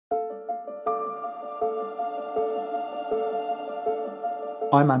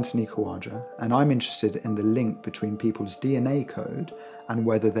I'm Anthony Khawaja, and I'm interested in the link between people's DNA code and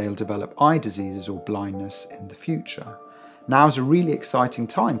whether they'll develop eye diseases or blindness in the future. Now is a really exciting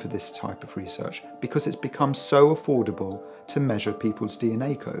time for this type of research because it's become so affordable to measure people's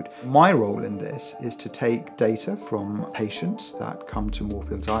DNA code. My role in this is to take data from patients that come to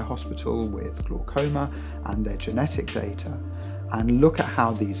Moorfields Eye Hospital with glaucoma and their genetic data and look at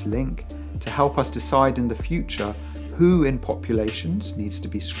how these link to help us decide in the future who in populations needs to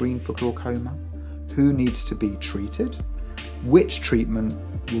be screened for glaucoma, who needs to be treated, which treatment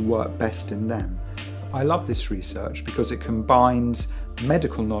will work best in them. I love this research because it combines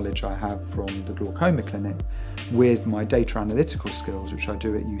medical knowledge I have from the glaucoma clinic with my data analytical skills, which I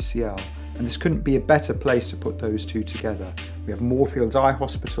do at UCL. And this couldn't be a better place to put those two together. We have Moorfields Eye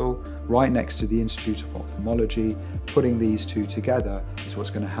Hospital right next to the Institute of Ophthalmology. Putting these two together is what's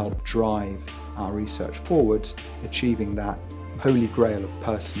going to help drive our research forwards, achieving that holy grail of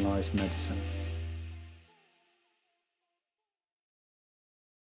personalised medicine.